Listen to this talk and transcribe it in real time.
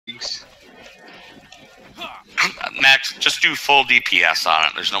Just do full DPS on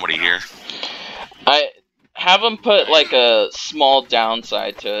it. There's nobody here. I have them put like a small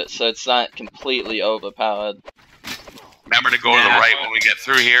downside to it, so it's not completely overpowered. Remember to go to the right when we get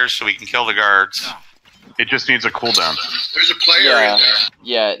through here, so we can kill the guards. It just needs a cooldown. There's a player in there.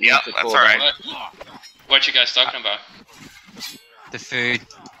 Yeah, it needs a that's cooldown. alright. What you guys talking about? The food.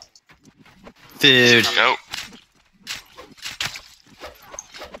 Food. Go.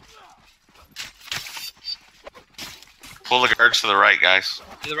 Pull the guards to the right, guys.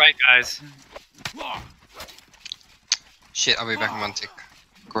 To the right, guys. Shit, I'll be back in one tick.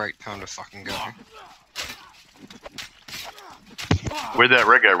 Great time to fucking go. Where'd that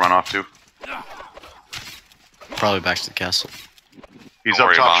red guy run off to? Probably back to the castle. He's Don't up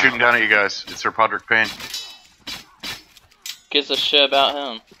worry top about shooting him. down at you guys. It's Sir Podrick Payne. Gives a shit about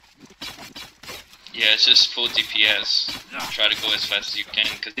him. Yeah, it's just full DPS. Try to go as fast as you can,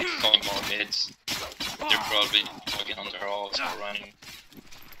 because they're calling more mids. They're probably logging on their alls or running.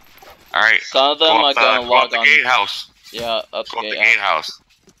 Alright. Some of them are gonna go up log the on. gatehouse. Yeah, up Go up the the gatehouse. gatehouse.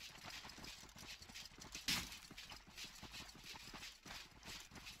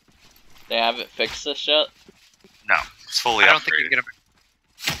 They haven't fixed this yet? No, it's fully I don't upgraded. think you can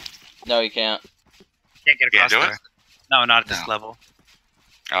get No, you can't. can't get Can't across do there. it? No, not at this level.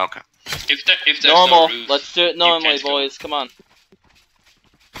 Oh, okay. If there's Normal. no roof, Let's do it normally, can't go. boys. Come on.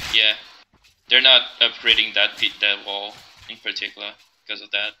 Yeah, they're not upgrading that wall in particular because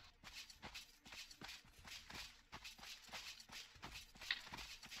of that.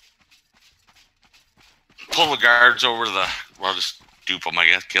 Pull the guards over to the... Well, just dupe them, I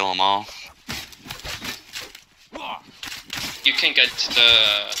guess. Kill them all. You can get to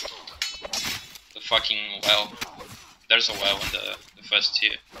the fucking well. There's a well in the first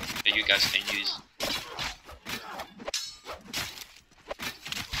tier that you guys can use.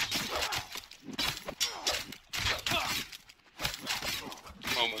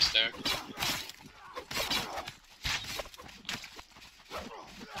 Almost there.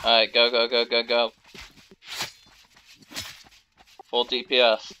 Alright, go, go, go, go, go. Full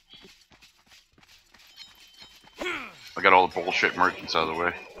DPS. I got all the bullshit merchants out of the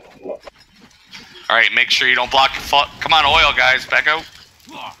way. Alright, make sure you don't block your foot. Come on, oil, guys. Back out.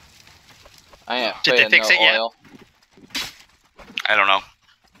 I ain't Did they playing fix no it yet? oil. I don't know.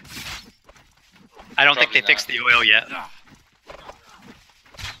 I don't think Probably they fixed the oil yet.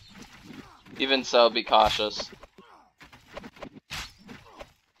 Even so, be cautious.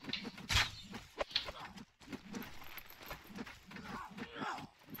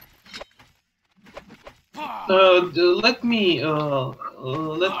 Let me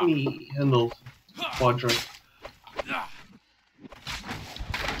handle quadrant.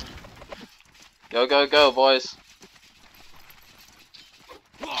 Go, go, go, boys.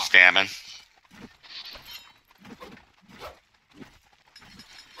 Stamming.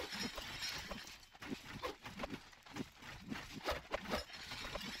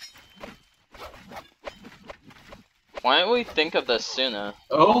 Why didn't we think of this sooner?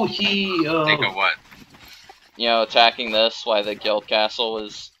 Oh, he Think of what? You know, attacking this while the guild castle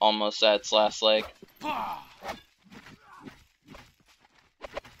was almost at its last leg. I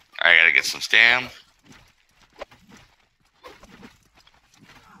gotta get some stam.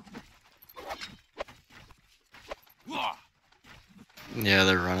 Yeah,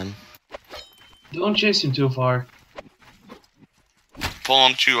 they're running. don't chase him too far. Pull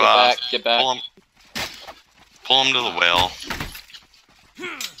them to, Get back, get back. pull them to the well.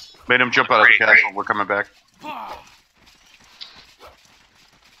 Made him jump out of the castle. We're coming back.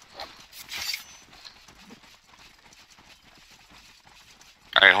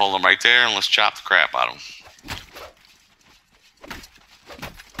 Alright, hold them right there and let's chop the crap out of them.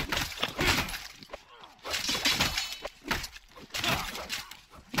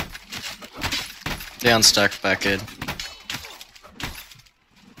 Down stuck, back in.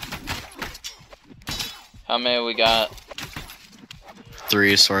 How many we got?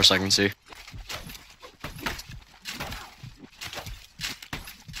 3 as far as I can see.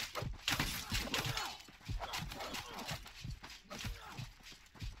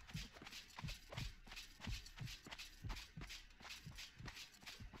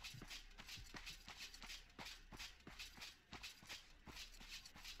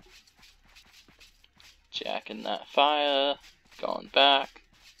 Jacking that fire. Going back.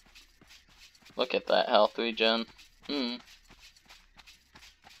 Look at that health regen.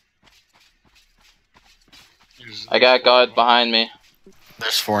 I got guard behind me.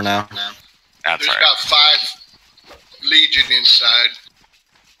 There's 4 now. That's There's alright. about 5 Legion inside.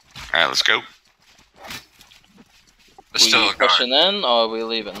 Alright, let's go. There's still We a guard. pushing in or are we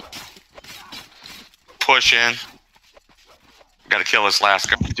leaving? Push in. Gotta kill this last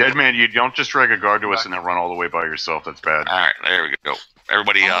guy. Dead man, you don't just drag a guard to us and then run all the way by yourself. That's bad. Alright, there we go.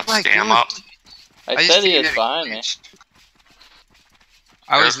 Everybody Oh my stand God. up. I just said he was needed a behind me. glitch.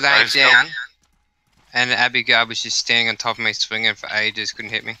 I was laying Let's go. down, and Abigail was just standing on top of me, swinging for ages,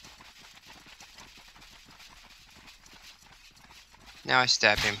 couldn't hit me. Now I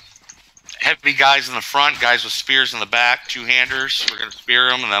stab him. Heavy guys in the front, guys with spears in the back, two-handers. We're gonna spear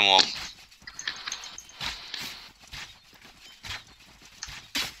them, and then we'll...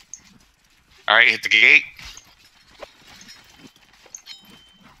 Alright, hit the gate.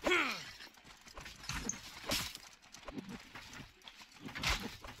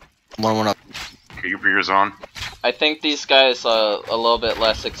 One up. Get your beers on. I think these guys are a little bit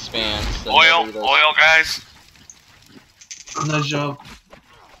less experienced. Than Oil, the leaders. oil, guys. Nice job.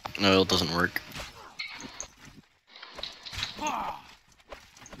 No, it doesn't work.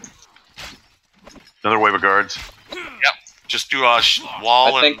 Another wave of guards. Just do a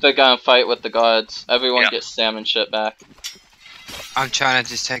wall I think and... they're gonna fight with the guards. Everyone Yeah. gets salmon shit back. I'm trying to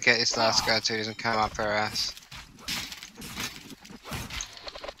just take out this last guy so he doesn't come up our ass.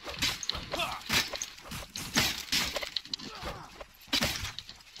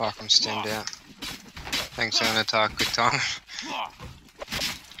 Fuck, I'm stinned out. Thanks, Anatar. Good time.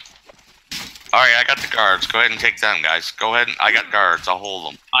 Alright, I got the guards. Go ahead and take them, guys. Go ahead and... I got guards. I'll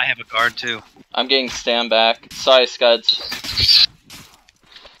hold them. I have a guard too. I'm getting stand back. Sorry, Scuds.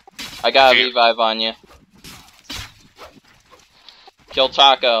 I got a Dude. revive on you. Kill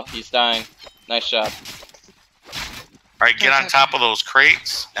Taco. He's dying. Nice job. Alright, get on top of those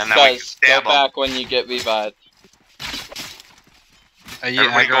crates, and then we can Guys, go stab them. back when you get revived. Are you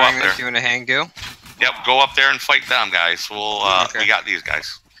Everybody go up aggroing there. us? You want a hand girl? Yep, go up there and fight them, guys. We'll, Okay. we got these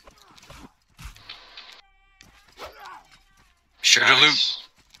guys. Sure Nice.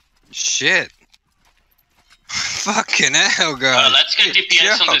 Shit. Fucking hell, guys. Let's get Good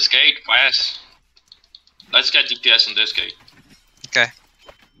DPS job. on this gate, fast. Let's get DPS on this gate. Okay.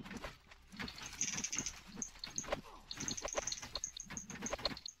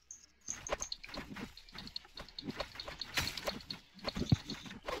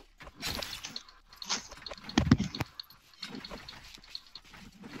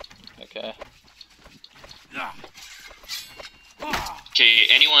 Okay. Okay,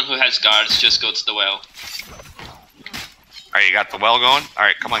 anyone who has guards, just go to the well. Alright, you got the well going?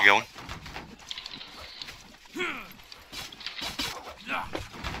 Alright, come on, Gillen.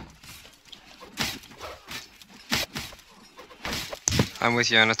 I'm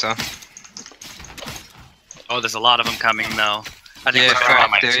with you, Anatar. Oh, there's a lot of them coming though. I think Yeah, we're correct,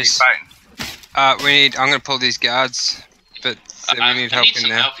 on my there team. is. I'm gonna pull these guards, but we need I help need in some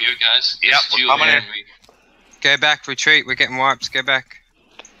there. help here, guys. Yep, There's we're two coming here. Go back, retreat, we're getting wiped, go back.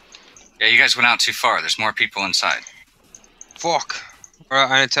 Yeah, you guys went out too far. There's more people inside. Fuck.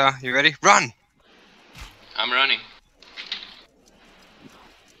 Alright, Anatar, you ready? Run! I'm running.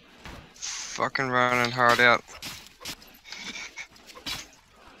 Fucking running hard out.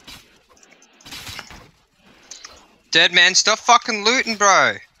 Dead man, stop fucking looting,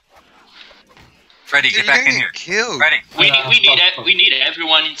 bro! Freddy, Dude, get back in you're here. gonna get killed. Freddy, We need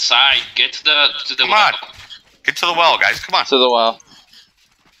everyone inside. Get to the Come well. on. Get to the well, guys. Come on. To the well.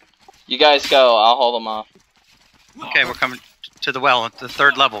 You guys go. I'll hold them off. Okay, we're coming to the well at the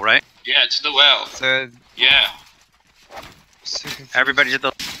 3rd level, right? Yeah, to the well. Third. Yeah. Everybody to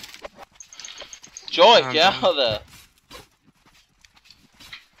the... Joy, Oh, get out of there.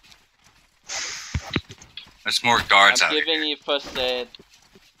 there's more guards I'm out here. giving you first aid.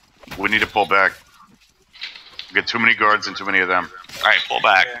 We need to pull back. We got too many guards and too many of them. Alright, pull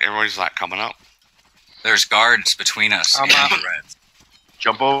back. Everybody's not coming up. There's guards between us I'm and out. the Reds.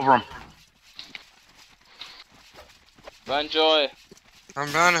 Jump over them. Run, Joy.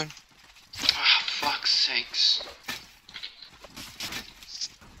 I'm running. Ah, fuck's sakes.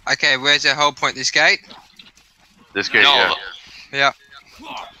 Okay, where's the whole point? This gate? This gate, No, yeah.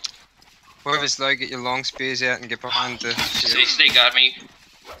 Yeah. Whoever's low, get your long spears out and get behind the shield. They got me.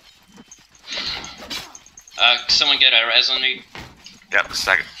 Someone get a res on me. Yep, a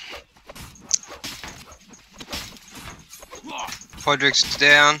second. Podrick's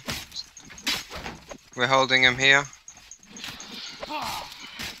down. We're holding him here.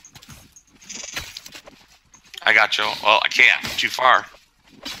 I got you. Well, I can't. Too far.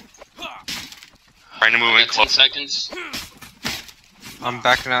 Trying to move I in got 10 close. seconds. I'm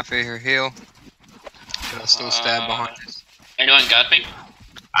backing up for your heal. But I still stab behind us. Anyone got me?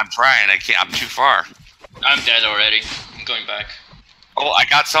 I'm trying. I can't. I'm too far. I'm dead already. I'm going back. Oh, I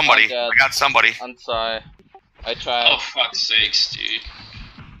got somebody. I'm dead. I got somebody. I'm sorry. I tried. Oh, fuck's sakes, dude.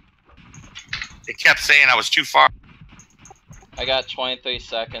 They kept saying I was too far. I got 23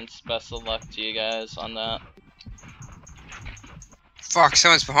 seconds. Best of luck to you guys on that. Fuck,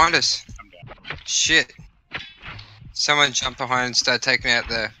 someone's behind us. Shit. Someone jumped behind and started taking out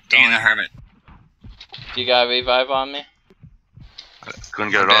the... Dean the Hermit. Do you got a revive on me?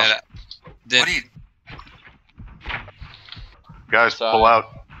 Couldn't get it off. Dead. What are you... Guys, Sorry. pull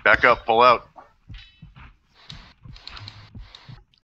out. Back up, pull out.